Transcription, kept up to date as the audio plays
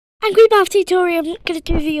Angry Math tutorial. I'm going to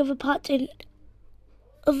do the other parts of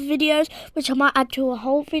videos, which I might add to a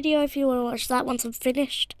whole video if you want to watch that once I'm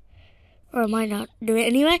finished. Or I might not do it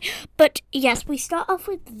anyway. But yes, we start off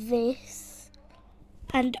with this.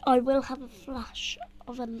 And I will have a flash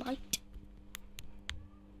of a light.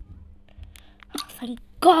 Oh, thank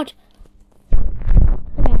God.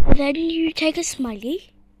 Okay, and then you take a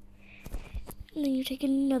smiley. And then you take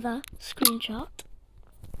another screenshot.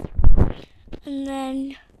 And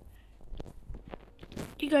then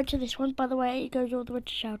you go to this one. By the way, it goes all the way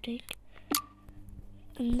to shouting.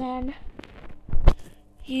 And then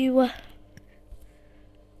you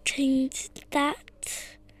change that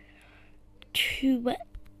to what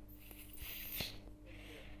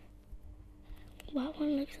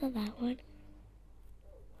one looks like that one.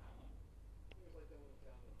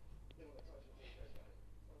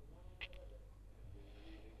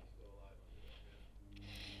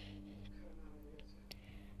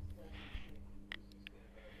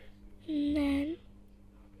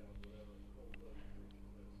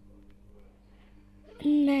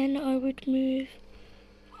 And then I would move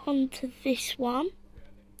on to this one.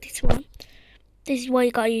 This is why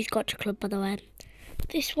you gotta use Gotcha Club, by the way.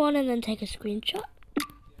 This one, and then take a screenshot.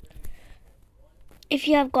 If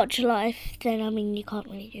you have Gotcha Life, then I mean you can't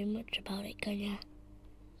really do much about it, can you?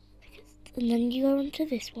 And then you go on to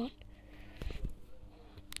this one.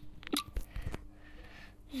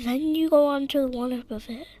 Then you go on to the one above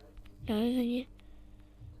it. No, then you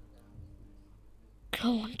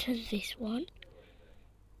go on to this one.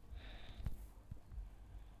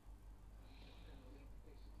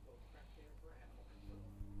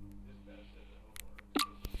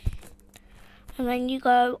 And then you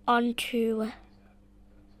go on to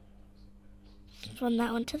from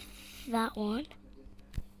that one to that one.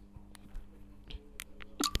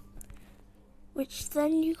 Which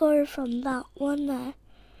then you go from that one there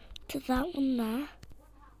to that one there.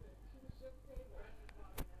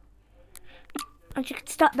 And you can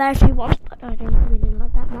start there if you want, but I don't really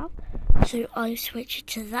like that now. So I switch it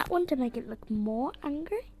to that one to make it look more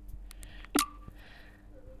angry.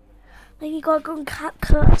 Then you gotta go on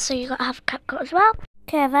CapCut, so you gotta have CapCut as well.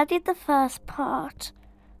 Okay, I've added the first part.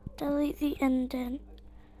 Delete the ending.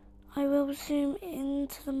 I will zoom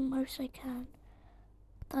into the most I can.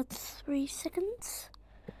 That's 3 seconds.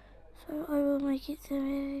 So I will make it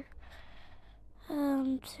to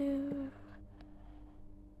about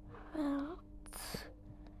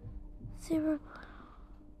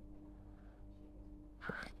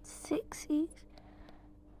 0.6.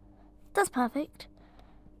 That's perfect.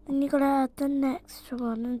 Then you gotta add the next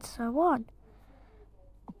one and so on.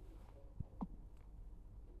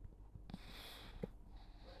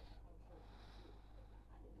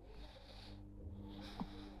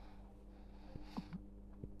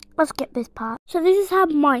 Let's get this part. So this is how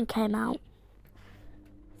mine came out.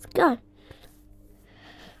 Let's go.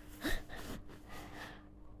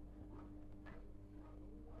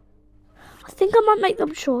 I think I might make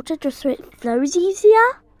them shorter just so it flows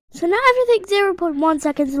easier. So now everything's 0.1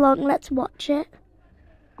 seconds long. Let's watch it.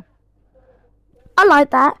 I like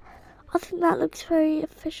that. I think that looks very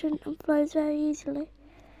efficient and flows very easily.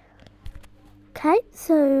 Okay,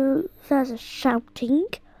 so there's a shouting.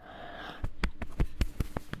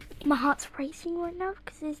 My heart's racing right now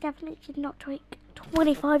because this definitely did not take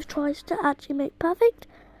 25 tries to actually make perfect.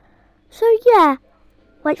 So yeah,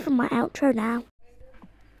 wait for my outro now.